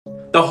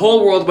The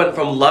whole world went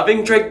from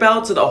loving Drake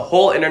Bell to the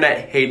whole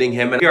internet hating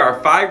him, and here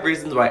are 5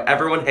 reasons why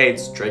everyone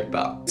hates Drake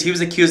Bell. He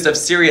was accused of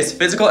serious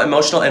physical,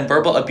 emotional, and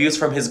verbal abuse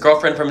from his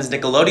girlfriend from his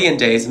Nickelodeon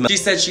days. She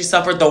said she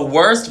suffered the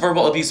worst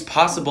verbal abuse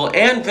possible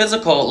and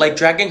physical, like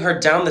dragging her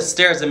down the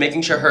stairs and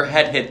making sure her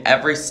head hit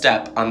every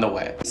step on the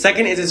way.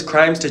 Second is his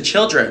crimes to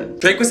children.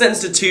 Drake was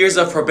sentenced to 2 years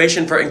of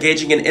probation for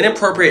engaging in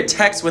inappropriate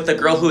text with a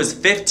girl who is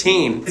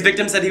 15. His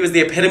victim said he was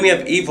the epitome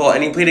of evil,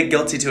 and he pleaded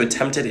guilty to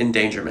attempted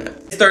endangerment.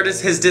 Third is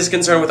his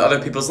disconcern with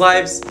other people's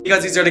lives,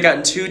 because he's already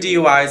gotten 2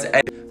 DUIs.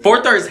 And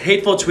fourth are his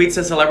hateful tweets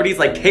to celebrities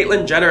like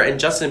Caitlyn Jenner and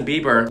Justin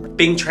Bieber,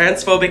 being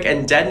transphobic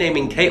and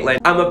dead-naming Caitlyn.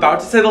 I'm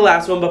about to say the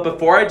last one, but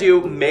before I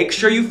do, make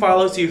sure you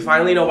follow so you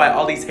finally know why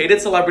all these hated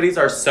celebrities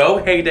are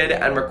so hated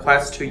and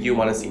request who you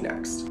want to see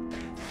next.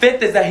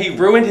 Fifth is that he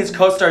ruined his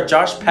co-star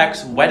Josh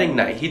Peck's wedding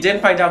night. He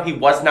didn't find out he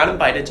was not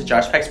invited to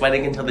Josh Peck's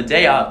wedding until the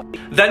day of.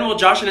 Then while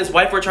Josh and his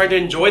wife were trying to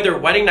enjoy their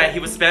wedding night,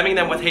 he was spamming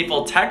them with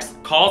hateful texts,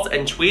 calls,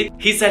 and tweets.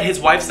 He said his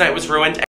wife's night was ruined.